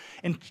Corinth.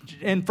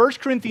 In 1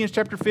 Corinthians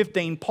chapter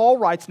 15, Paul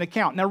writes an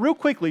account. Now, real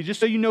quickly, just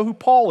so you know who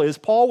Paul is,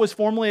 Paul was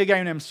formerly a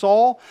guy named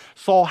Saul.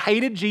 Saul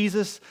hated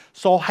Jesus.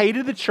 Saul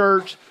hated the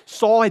church.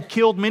 Saul had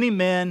killed many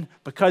men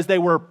because they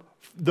were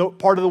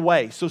part of the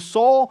way. So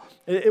Saul,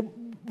 it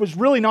was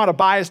really not a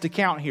biased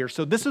account here.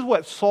 So this is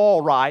what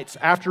Saul writes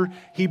after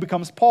he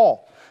becomes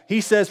Paul. He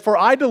says, for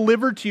I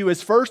delivered to you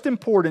as first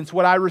importance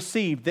what I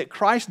received, that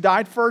Christ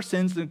died for our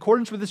sins in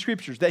accordance with the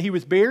Scriptures, that he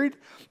was buried,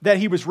 that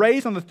he was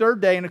raised on the third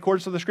day in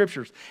accordance with the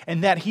Scriptures,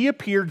 and that he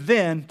appeared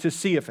then to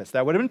Cephas.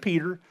 That would have been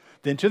Peter,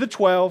 then to the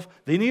 12,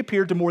 then he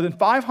appeared to more than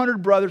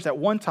 500 brothers at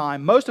one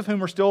time, most of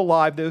whom are still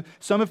alive, though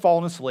some have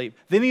fallen asleep.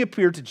 Then he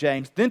appeared to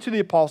James, then to the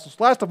apostles.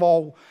 Last of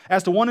all,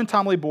 as to one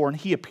untimely born,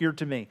 he appeared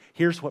to me.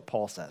 Here's what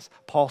Paul says.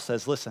 Paul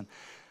says, listen,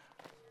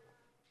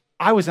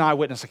 I was an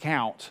eyewitness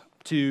account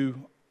to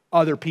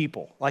other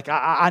people. Like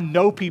I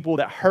know people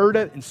that heard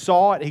it and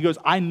saw it. He goes,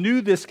 I knew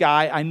this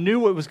guy. I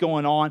knew what was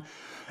going on.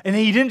 And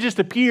he didn't just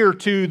appear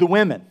to the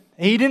women.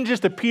 He didn't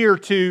just appear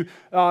to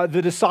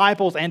the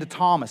disciples and to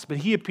Thomas, but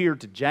he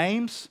appeared to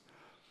James,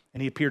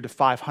 and he appeared to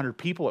 500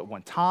 people at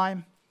one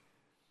time.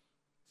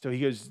 So he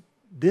goes,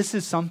 this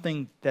is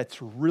something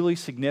that's really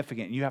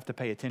significant you have to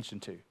pay attention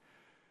to,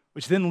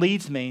 which then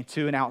leads me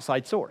to an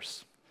outside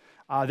source.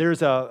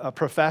 There's a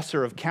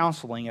professor of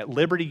counseling at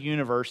Liberty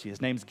University. His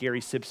name's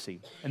Gary Sipsey.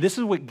 And this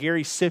is what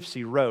Gary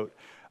Sipsey wrote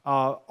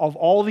of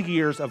all the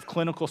years of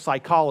clinical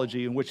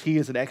psychology in which he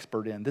is an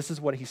expert in. This is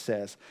what he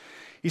says.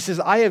 He says,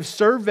 I have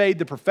surveyed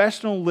the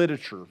professional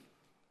literature,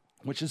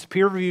 which is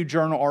peer-reviewed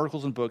journal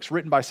articles and books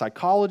written by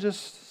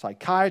psychologists,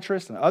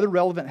 psychiatrists, and other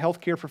relevant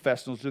healthcare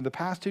professionals during the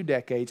past 2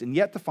 decades, and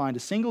yet to find a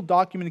single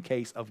documented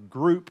case of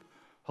group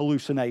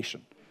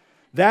hallucination.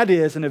 That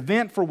is, an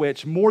event for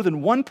which more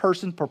than one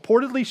person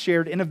purportedly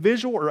shared in a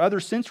visual or other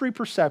sensory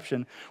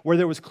perception where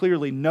there was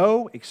clearly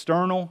no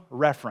external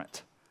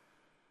referent.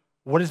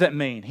 What does that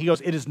mean? He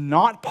goes, it is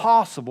not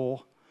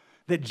possible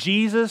that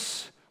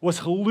Jesus was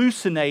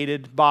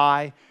hallucinated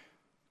by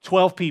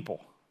 12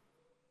 people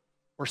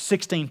or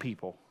 16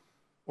 people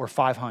or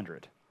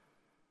 500.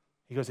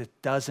 He goes,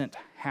 it doesn't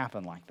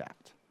happen like that.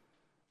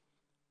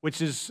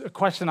 Which is a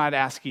question I'd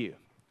ask you.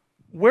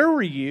 Where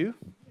were you?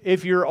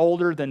 If you're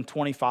older than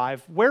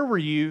 25, where were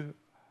you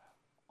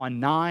on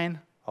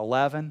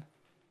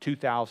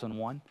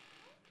 9/11/2001?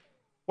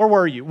 Where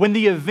were you? When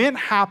the event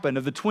happened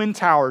of the Twin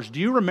Towers, do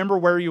you remember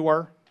where you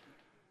were?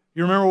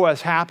 You remember what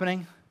was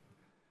happening?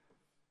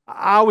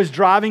 I was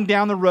driving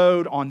down the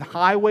road on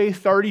Highway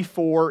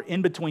 34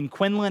 in between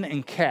Quinlan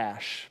and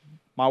Cache.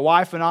 My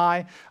wife and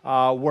I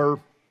were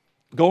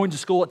going to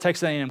school at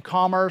Texas A&M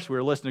Commerce. We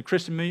were listening to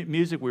Christian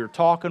music. We were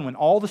talking when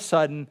all of a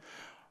sudden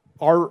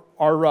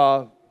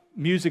our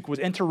music was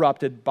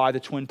interrupted by the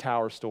Twin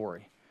Towers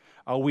story.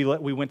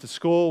 We went to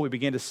school. We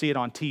began to see it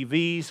on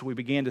TVs. We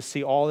began to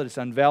see all that it's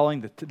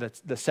unveiling.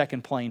 The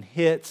second plane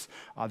hits.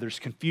 There's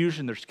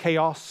confusion. There's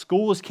chaos.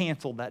 School is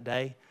canceled that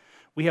day.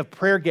 We have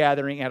prayer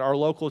gathering at our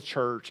local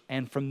church,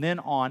 and from then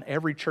on,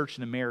 every church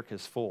in America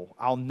is full.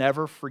 I'll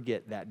never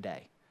forget that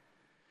day.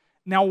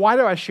 Now, why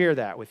do I share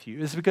that with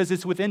you? It's because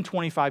it's within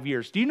 25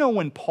 years. Do you know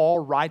when Paul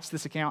writes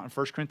this account in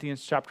 1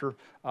 Corinthians chapter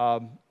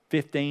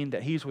 15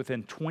 that he's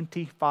within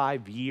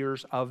 25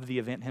 years of the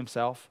event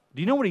himself?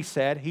 Do you know what he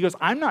said? He goes,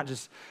 I'm not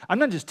just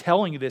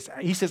telling you this.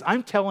 He says,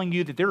 I'm telling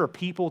you that there are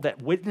people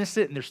that witness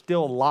it and they're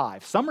still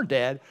alive. Some are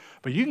dead,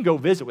 but you can go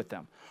visit with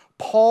them.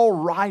 Paul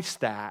writes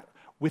that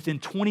within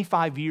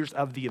 25 years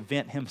of the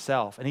event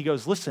himself. And he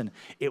goes, listen,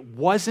 it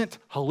wasn't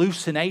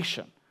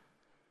hallucination.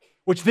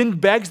 Which then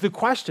begs the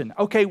question,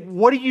 okay,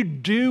 what do you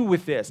do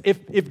with this?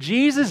 If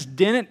Jesus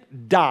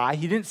didn't die,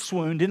 he didn't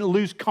swoon, didn't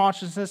lose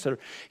consciousness, or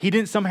he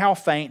didn't somehow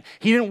faint,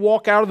 he didn't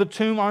walk out of the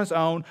tomb on his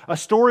own, a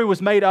story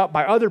was made up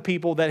by other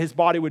people that his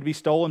body would be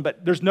stolen,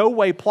 but there's no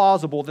way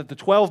plausible that the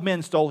 12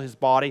 men stole his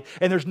body,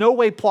 and there's no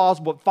way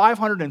plausible that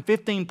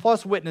 515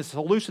 plus witnesses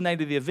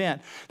hallucinated the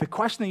event. The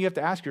question that you have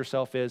to ask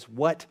yourself is,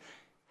 what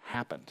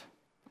happened?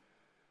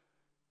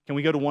 Can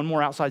we go to one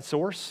more outside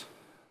source?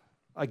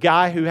 A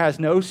guy who has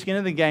no skin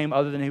in the game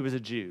other than he was a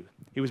Jew.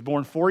 He was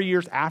born 4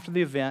 years after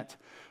the event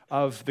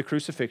of the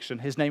crucifixion.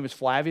 His name is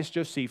Flavius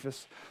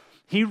Josephus.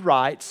 He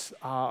writes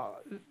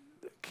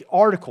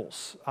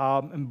articles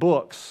and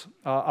books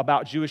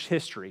about Jewish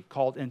history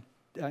called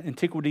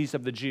Antiquities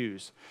of the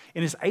Jews.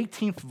 In his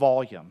 18th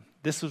volume,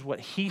 this is what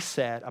he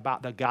said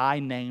about the guy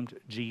named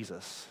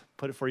Jesus.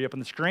 Put it for you up on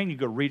the screen. You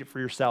go read it for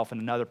yourself in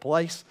another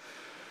place.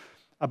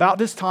 About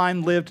this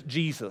time lived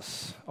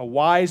Jesus, a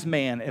wise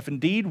man, if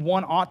indeed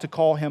one ought to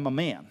call him a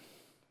man.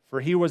 For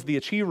he was the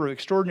achiever of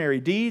extraordinary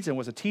deeds and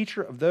was a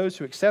teacher of those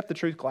who accept the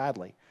truth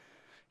gladly.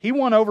 He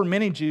won over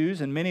many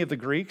Jews and many of the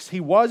Greeks. He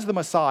was the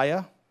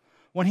Messiah.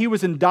 When he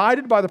was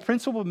indicted by the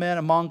principal men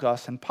among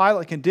us and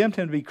Pilate condemned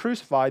him to be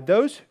crucified,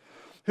 those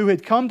who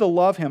had come to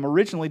love him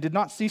originally did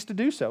not cease to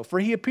do so. For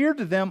he appeared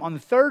to them on the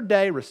third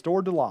day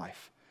restored to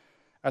life.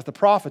 As the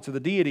prophets of the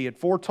deity had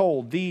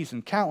foretold these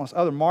and countless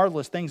other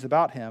marvelous things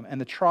about him,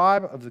 and the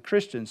tribe of the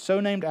Christians, so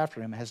named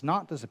after him, has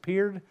not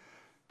disappeared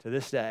to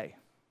this day.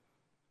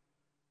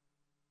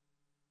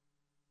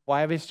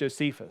 Flavius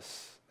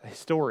Josephus, a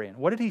historian,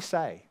 what did he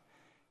say?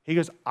 He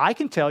goes, I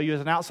can tell you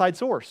as an outside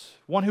source,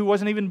 one who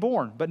wasn't even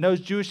born, but knows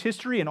Jewish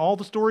history and all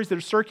the stories that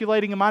are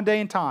circulating in my day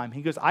and time.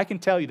 He goes, I can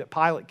tell you that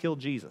Pilate killed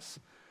Jesus.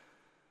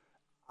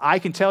 I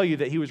can tell you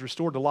that he was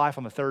restored to life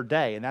on the third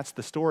day, and that's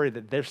the story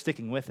that they're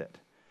sticking with it.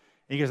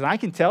 He goes, and I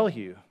can tell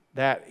you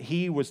that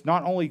he was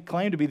not only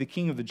claimed to be the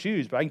king of the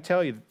Jews, but I can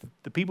tell you that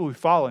the people who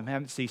follow him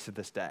haven't ceased to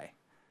this day.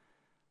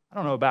 I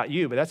don't know about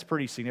you, but that's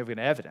pretty significant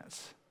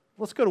evidence.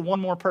 Let's go to one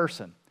more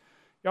person.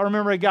 Y'all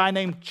remember a guy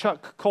named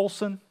Chuck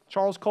Colson,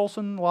 Charles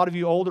Colson? A lot of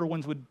you older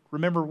ones would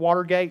remember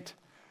Watergate.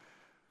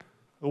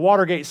 The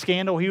Watergate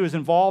scandal, he was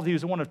involved. He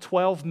was one of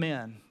 12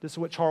 men. This is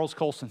what Charles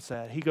Colson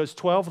said. He goes,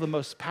 12 of the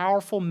most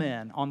powerful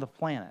men on the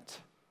planet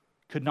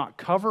could not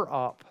cover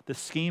up the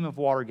scheme of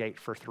Watergate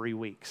for 3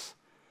 weeks.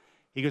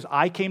 He goes,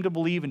 I came to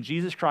believe in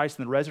Jesus Christ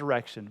and the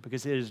resurrection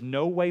because it is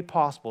no way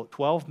possible that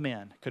 12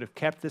 men could have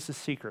kept this a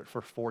secret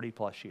for 40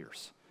 plus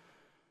years.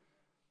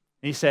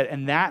 And he said,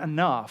 and that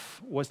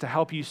enough was to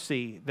help you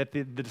see that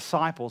the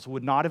disciples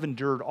would not have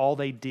endured all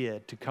they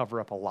did to cover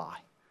up a lie.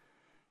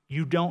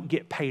 You don't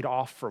get paid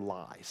off for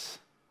lies.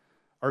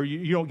 Or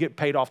you don't get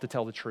paid off to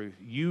tell the truth.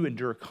 You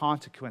endure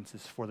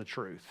consequences for the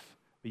truth,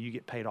 but you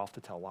get paid off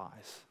to tell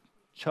lies.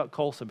 Chuck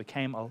Colson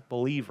became a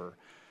believer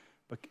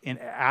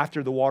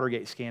after the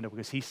Watergate scandal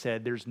because he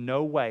said there's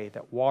no way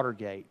that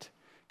Watergate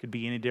could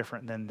be any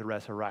different than the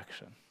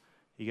resurrection.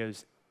 He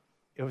goes,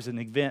 it was an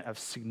event of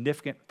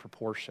significant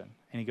proportion.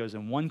 And he goes,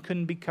 and one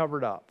couldn't be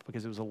covered up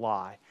because it was a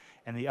lie.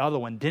 And the other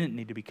one didn't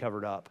need to be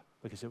covered up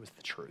because it was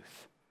the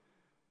truth.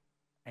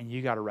 And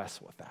you got to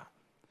wrestle with that.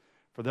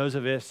 For those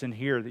of us in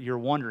here that you're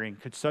wondering,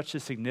 could such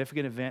a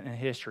significant event in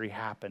history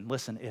happen?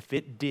 Listen, if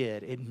it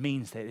did, it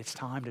means that it's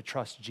time to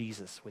trust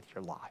Jesus with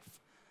your life.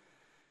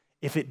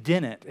 If it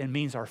didn't, it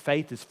means our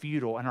faith is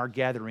futile and our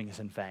gathering is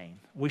in vain.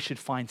 We should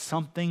find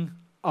something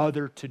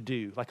other to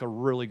do, like a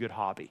really good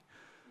hobby.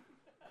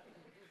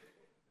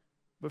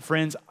 But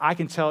friends, I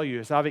can tell you,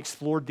 as I've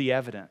explored the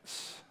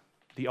evidence,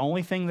 the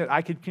only thing that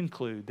I could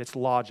conclude that's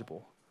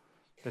logical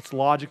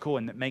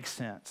and that makes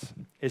sense,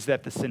 is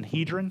that the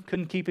Sanhedrin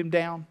couldn't keep him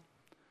down,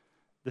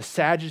 the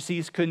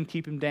Sadducees couldn't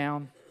keep him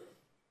down,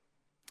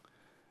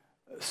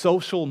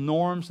 social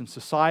norms and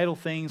societal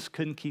things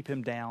couldn't keep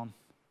him down,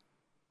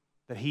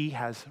 that he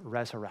has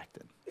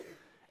resurrected.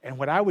 And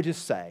what I would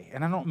just say,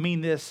 and I don't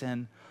mean this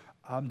in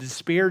a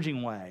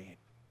disparaging way,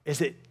 is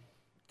that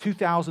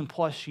 2,000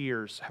 plus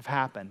years have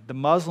happened. The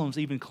Muslims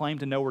even claim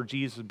to know where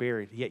Jesus was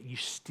buried, yet you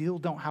still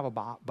don't have a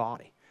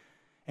body.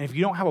 And if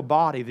you don't have a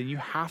body, then you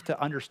have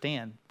to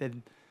understand that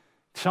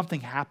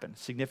something happened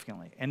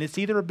significantly. And it's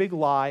either a big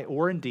lie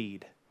or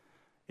indeed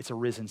it's a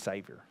risen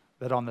Savior.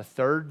 that on the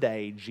third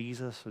day,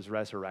 Jesus was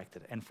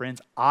resurrected. And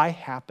friends, I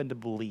happen to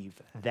believe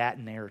that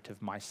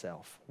narrative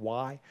myself.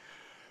 Why?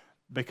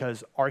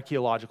 Because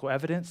archaeological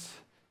evidence,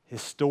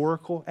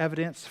 historical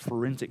evidence,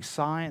 forensic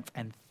science,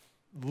 and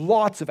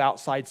lots of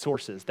outside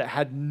sources that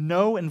had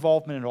no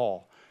involvement at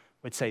all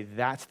would say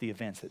that's the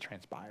events that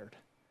transpired.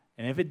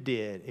 And if it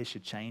did, it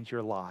should change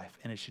your life,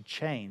 and it should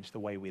change the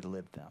way we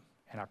live them.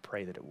 And I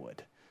pray that it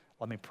would.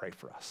 Let me pray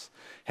for us.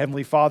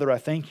 Heavenly Father, I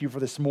thank you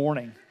for this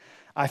morning.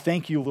 I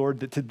thank you, Lord,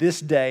 that to this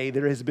day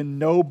there has been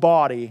no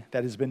body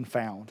that has been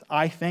found.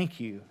 I thank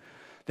you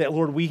that,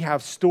 Lord, we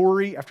have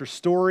story after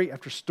story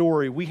after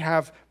story. We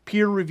have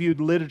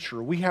peer-reviewed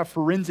literature. We have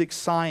forensic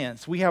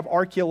science. We have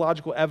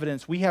archaeological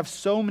evidence. We have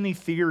so many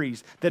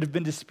theories that have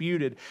been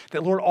disputed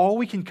that, Lord, all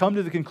we can come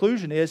to the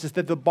conclusion is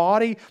that the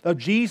body of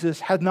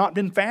Jesus has not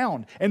been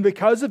found. And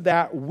because of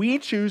that, we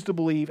choose to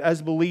believe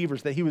as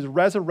believers that he was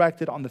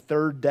resurrected on the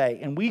third day.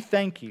 And we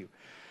thank you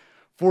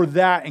for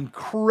that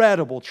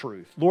incredible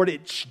truth. Lord,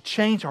 it should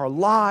change our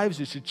lives.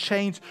 It should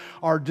change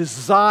our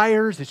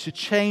desires. It should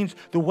change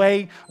the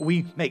way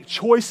we make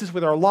choices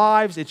with our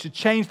lives. It should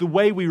change the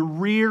way we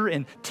rear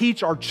and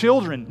teach our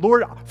children.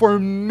 Lord, for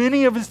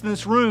many of us in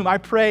this room, I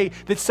pray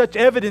that such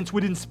evidence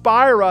would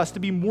inspire us to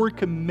be more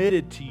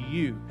committed to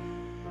you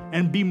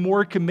and be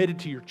more committed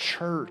to your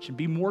church and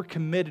be more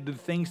committed to the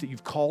things that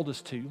you've called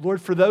us to. Lord,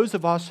 for those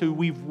of us who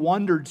we've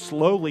wandered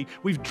slowly,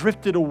 we've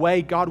drifted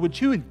away, God, would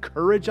you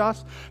encourage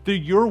us through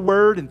your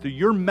word and through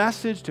your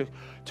message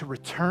to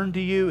return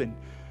to you and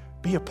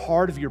be a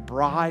part of your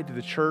bride, to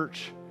the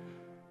church?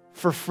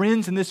 For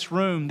friends in this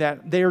room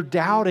that they're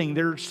doubting,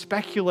 they're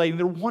speculating,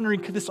 they're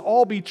wondering, could this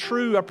all be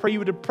true? I pray you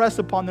would impress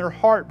upon their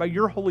heart by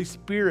your Holy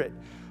Spirit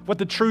what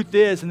the truth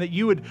is, and that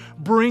you would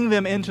bring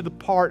them into the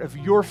part of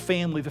your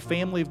family, the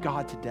family of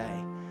God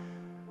today.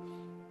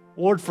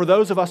 Lord, for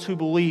those of us who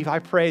believe, I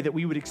pray that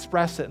we would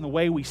express it in the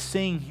way we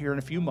sing here in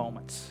a few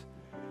moments,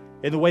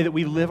 in the way that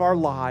we live our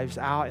lives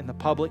out in the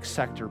public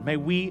sector. May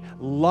we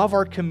love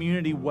our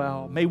community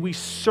well. May we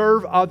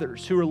serve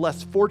others who are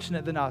less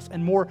fortunate than us,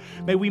 and more,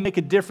 may we make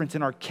a difference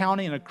in our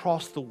county and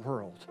across the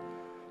world.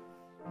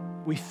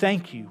 We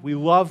thank you, we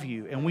love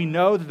you, and we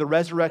know that the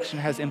resurrection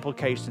has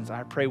implications.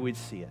 I pray we'd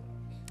see it.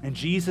 In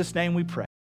Jesus' name we pray.